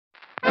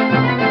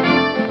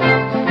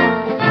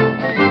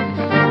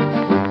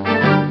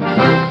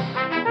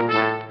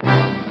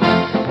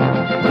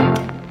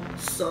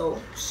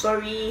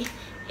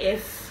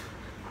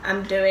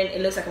I'm doing,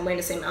 it looks like I'm wearing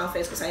the same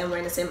outfits because I am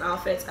wearing the same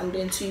outfits. I'm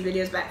doing 2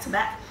 videos back to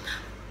back,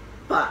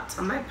 but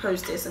I might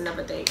post this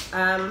another day.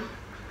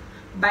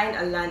 Buying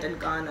a land in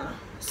Ghana.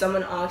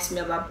 Someone asked me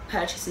about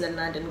purchasing a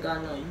land in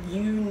Ghana.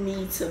 You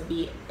need to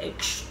be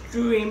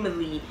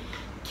extremely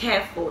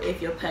careful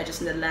if you're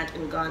purchasing the land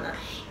in Ghana.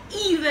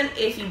 Even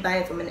if you buy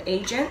it from an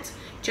agent,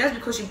 just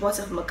because you bought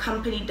it from a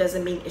company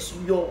doesn't mean it's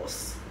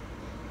yours.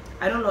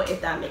 I don't know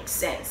if that makes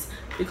sense,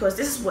 because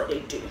this is what they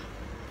do.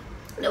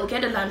 They'll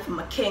get the land from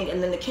a king,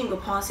 and then the king will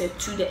pass it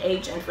to the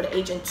agent for the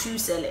agent to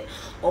sell it,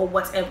 or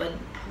whatever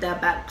their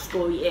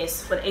backstory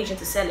is for the agent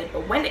to sell it.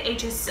 But when the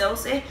agent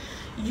sells it,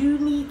 you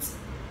need,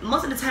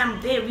 most of the time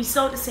they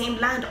resell the same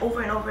land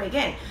over and over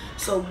again.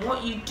 So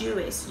what you do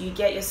is you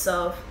get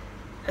yourself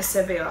a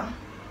surveyor.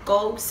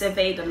 Go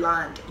survey the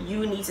land.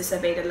 You need to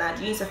survey the land.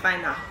 You need to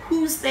find out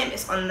whose name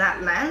is on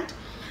that land,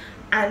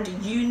 and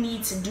you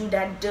need to do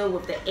that deal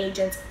with the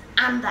agent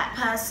and that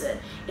person,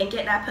 and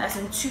get that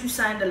person to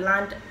sign the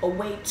land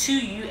away to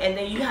you, and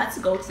then you have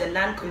to go to the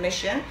land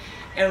commission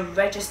and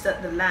register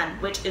the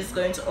land, which is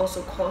going to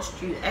also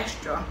cost you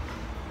extra.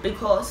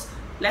 Because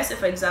let's say,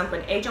 for example,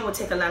 an agent will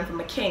take a land from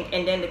a king,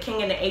 and then the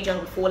king and the agent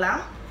will fall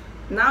out.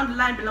 Now the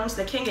land belongs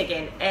to the king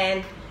again,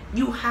 and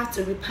you have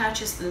to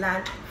repurchase the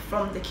land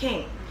from the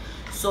king.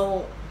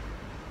 So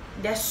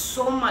there's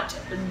so much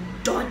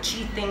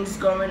dodgy things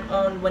going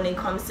on when it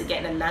comes to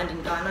getting a land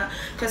in Ghana.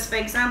 Because, for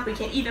example, you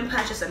can even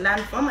purchase a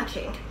land from a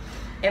king,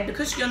 and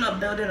because you're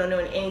not building or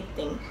doing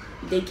anything,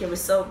 they can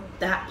resell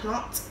that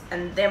plot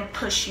and then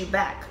push you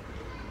back,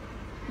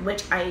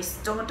 which I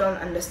still don't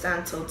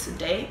understand till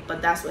today,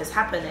 but that's what's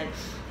happening.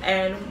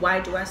 And why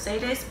do I say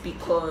this?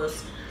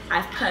 Because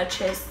I've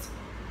purchased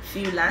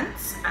few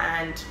lands,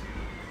 and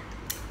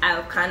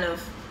I've kind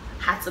of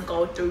had to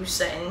go through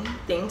certain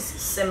things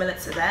similar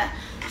to that.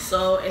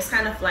 So it's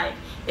kind of like,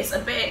 it's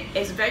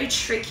very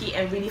tricky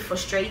and really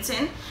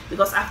frustrating,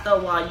 because after a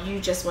while you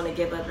just want to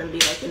give up and be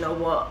like, you know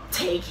what,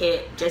 take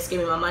it, just give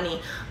me my money.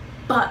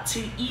 But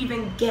to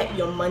even get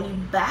your money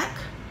back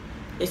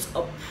is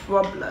a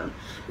problem,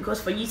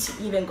 because for you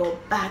to even go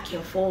back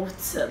and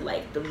forth to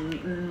like the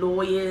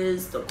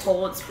lawyers, the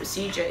courts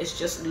procedure is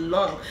just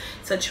long.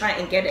 To try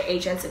and get an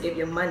agent to give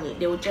you money,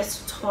 they will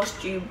just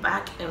toss you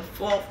back and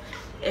forth.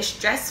 It's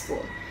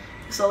stressful.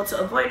 So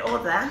to avoid all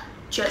that,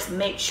 just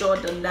make sure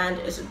the land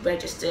is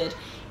registered,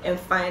 and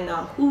find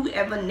out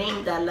whoever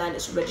name that land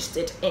is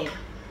registered in.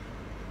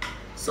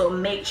 So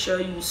make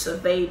sure you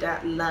survey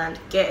that land,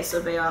 get a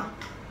surveyor.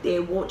 They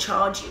will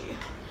charge you.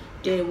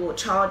 They will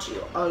charge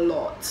you a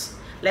lot.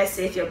 Let's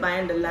say if you're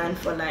buying the land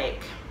for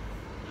like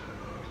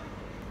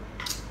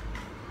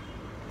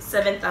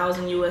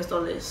 $7,000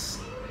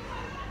 US,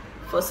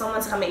 for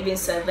someone to come and even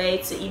survey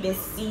to even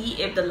see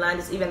if the land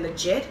is even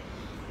legit,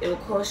 it will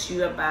cost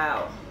you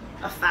about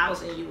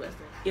 $1,000 US.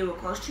 It will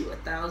cost you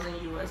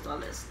 $1,000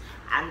 US,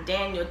 and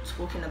then you're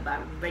talking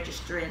about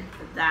registering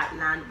that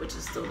land, which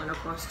is still gonna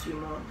cost you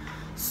more.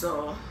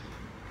 So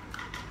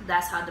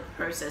that's how the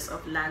process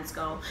of lands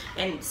go.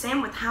 And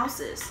same with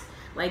houses.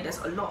 Like, there's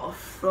a lot of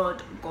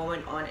fraud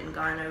going on in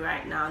Ghana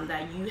right now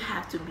that you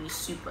have to be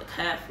super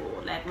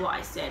careful. Like what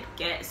I said,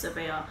 get a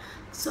surveyor,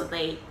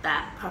 survey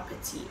that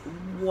property,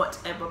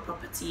 whatever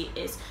property it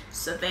is,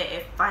 survey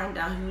it, find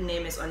out whose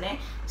name is on it.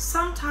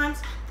 Sometimes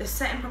there's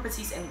certain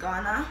properties in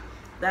Ghana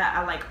that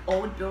are like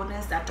old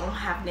buildings that don't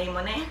have name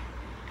on it.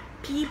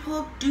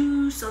 People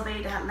do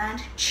survey that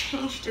land,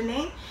 change the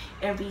name,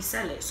 and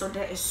resell it. So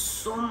there is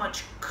so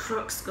much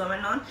crooks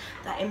going on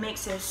that it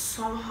makes it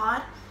so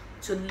hard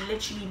to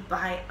literally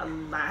buy a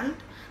land.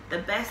 The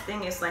best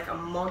thing is like a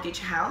mortgage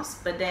house,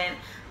 but then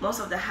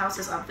most of the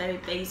houses are very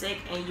basic,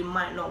 and you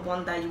might not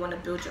want that. You want to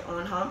build your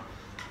own home.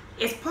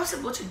 It's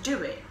possible to do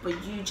it, but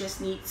you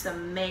just need to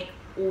make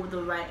all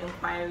the right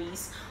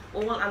inquiries.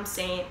 All I'm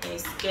saying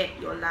is get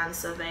your land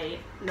surveyed,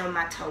 no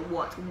matter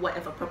what,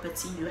 whatever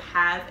property you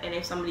have. And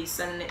if somebody's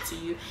selling it to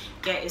you,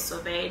 get it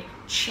surveyed.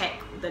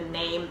 Check the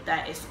name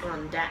that is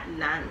on that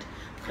land,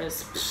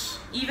 because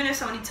even if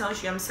somebody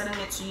tells you, I'm selling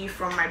it to you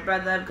from my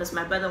brother because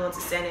my brother wants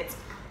to sell it,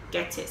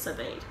 get it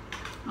surveyed.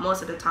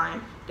 Most of the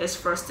time, these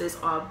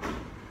fraudsters are,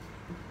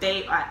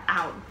 they are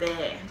out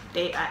there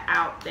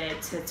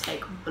to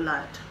take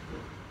blood.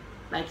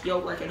 Like, you're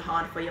working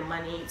hard for your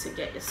money to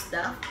get your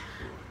stuff,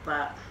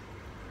 but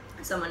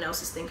someone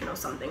else is thinking of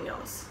something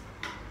else.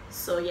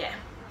 So yeah,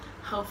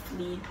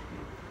 hopefully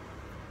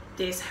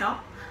this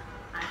helped.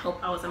 I hope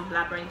I wasn't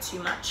blabbering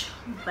too much,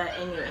 but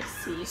anyway,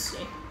 see you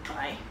soon.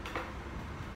 Bye.